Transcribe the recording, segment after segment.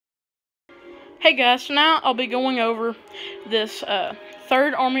Hey guys, so now I'll be going over this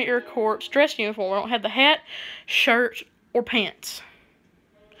 3rd Army Air Corps dress uniform. I don't have the hat, shirt, or pants.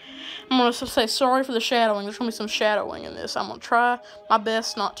 I'm going to say sorry for the shadowing. There's going to be some shadowing in this. I'm going to try my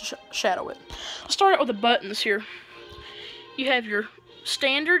best not to shadow it. I'll start out with the buttons here. You have your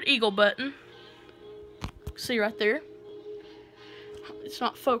standard eagle button. See right there? It's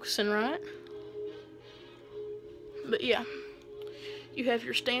not focusing right. But yeah. You have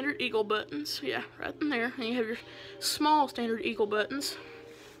your standard eagle buttons, yeah, right in there. And you have your small standard eagle buttons.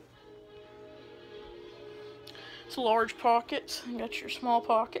 It's large pockets. You got your small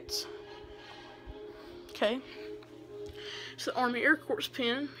pockets. Okay. It's the Army Air Corps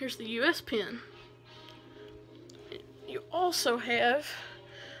pin. Here's the US pin. You also have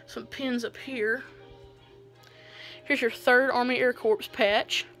some pins up here. Here's your 3rd Army Air Corps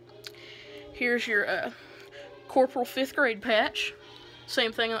patch. Here's your Corporal 5th grade patch.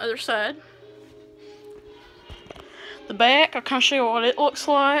 Same thing on the other side. The back, I'll kind of show you what it looks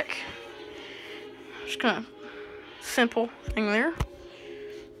like. Just kind of simple thing there.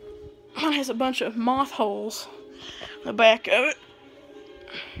 Mine has a bunch of moth holes in the back of it.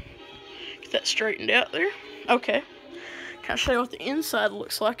 Get that straightened out there. Okay. Kind of show you what the inside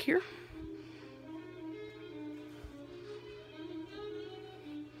looks like here.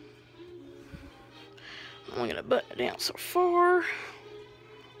 I'm going to button it down so far.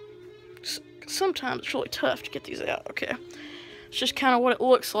 Sometimes it's really tough to get these out. Okay, it's just kind of what it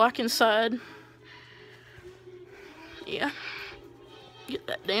looks like inside. Yeah, get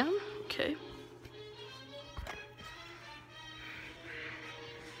that down. Okay.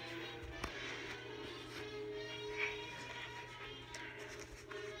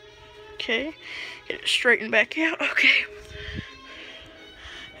 Okay, get it straightened back out. Okay.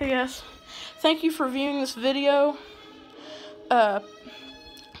 Hey guys, thank you for viewing this video.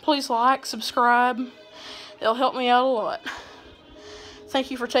 Please like, subscribe. It'll help me out a lot.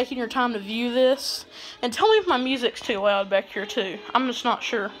 Thank you for taking your time to view this. And tell me if my music's too loud back here too. I'm just not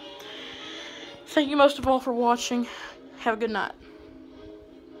sure. Thank you most of all for watching. Have a good night.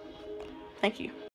 Thank you.